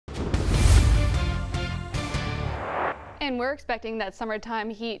And we're expecting that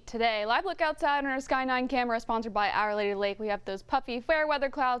summertime heat today. Live look outside on our Sky 9 camera sponsored by Our Lady Lake. We have those puffy fair weather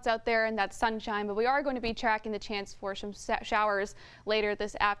clouds out there and that sunshine, but we are going to be tracking the chance for some showers later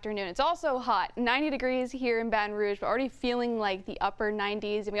this afternoon. It's also hot, 90 degrees here in Baton Rouge, but already feeling like the upper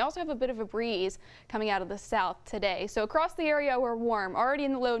 90s. And we also have a bit of a breeze coming out of the south today. So across the area, we're warm, already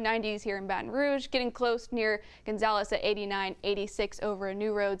in the low 90s here in Baton Rouge, getting close near Gonzales at 89, 86 over in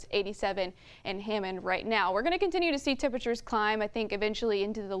New Roads, 87 in Hammond right now. We're going to continue to see temperatures climb, I think, eventually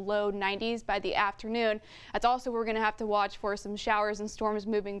into the low 90s by the afternoon. That's also we're going to have to watch for some showers and storms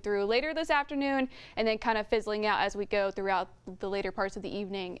moving through later this afternoon and then kind of fizzling out as we go throughout the later parts of the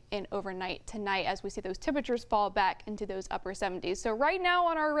evening and overnight tonight as we see those temperatures fall back into those upper 70s. So right now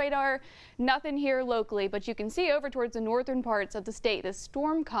on our radar, nothing here locally, but you can see over towards the northern parts of the state, this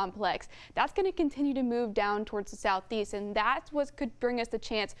storm complex, that's going to continue to move down towards the southeast, and that's what could bring us the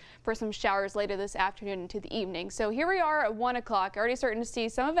chance for some showers later this afternoon into the evening. So here we are at 1 o'clock, already starting to see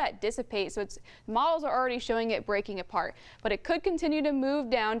some of that dissipate. So models are already showing it breaking apart, but it could continue to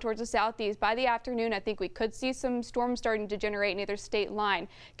move down towards the southeast by the afternoon. I think we could see some storms starting to generate near the state line.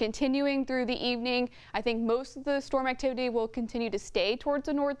 Continuing through the evening, I think most of the storm activity will continue to stay towards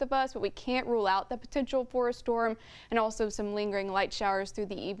the north of us, but we can't rule out the potential for a storm and also some lingering light showers through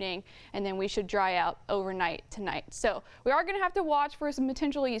the evening. And then we should dry out overnight tonight. So we are going to have to watch for some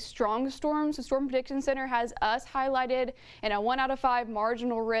potentially strong storms. The Storm Prediction Center has us highlighted in a 1 out of 5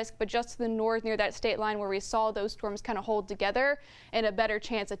 marginal risk, but just to the north near that state line where we saw those storms kind of hold together, and a better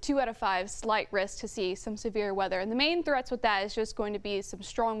chance, a 2 out of 5 slight risk to see some severe weather. And the main threats with that is just going to be some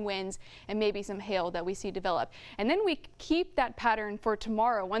strong winds and maybe some hail that we see develop. And then we keep that pattern for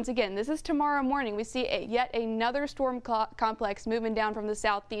tomorrow. Once again, this is tomorrow morning. We see yet another storm complex moving down from the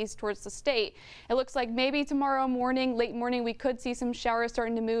southeast towards the state. It looks like maybe tomorrow morning, late morning, we could see some showers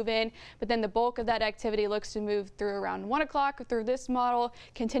starting to move in, but then the bulk of that activity looks to move through around 1 o'clock through this model,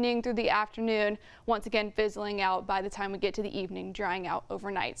 continuing through the afternoon, once again fizzling out by the time we get to the evening, drying out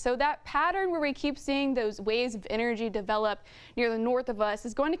overnight. So that pattern where we keep seeing those waves of energy develop near the north of us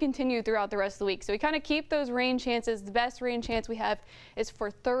is going to continue throughout the rest of the week. So we kind of keep those rain chances. The best rain chance we have is for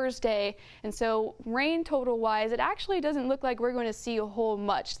Thursday. And so rain total wise, it actually doesn't look like we're going to see a whole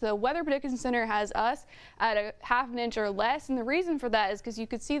much. The Weather Prediction Center has us at a ½ inch or less. And the reason for that is because you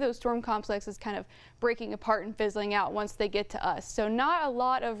could see those storm complexes kind of breaking apart and fizzling out once they get to us. So not a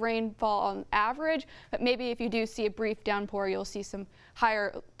lot of rainfall on average, but maybe if you do see a brief downpour, you'll see some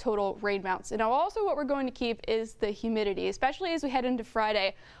higher total rain amounts. And also what we're going to keep is the humidity, especially as we head into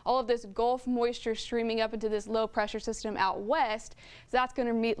Friday. All of this Gulf moisture streaming up into this low pressure system out west. So that's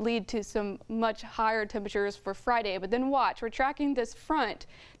going to lead to some much higher temperatures for Friday. But then watch, we're tracking this front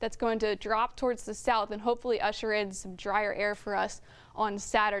that's going to drop towards the south and hopefully usher in some drier air for us on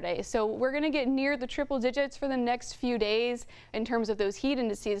Saturday. So we're going to get near the triple digits for the next few days in terms of those heat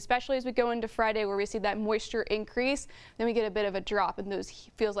indices, especially as we go into Friday where we see that moisture increase. Then we get a bit of a drop and those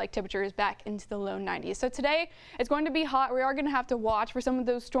feels like temperatures back into the low 90s. So today it's going to be hot. We are going to have to watch for some of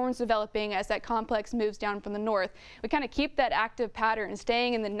those storms developing as that complex moves down from the north. We kind of keep that active pattern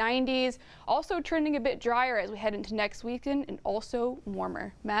staying in the 90s, also trending a bit drier as we head into next weekend and also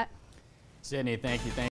warmer. Matt? Sydney, thank you.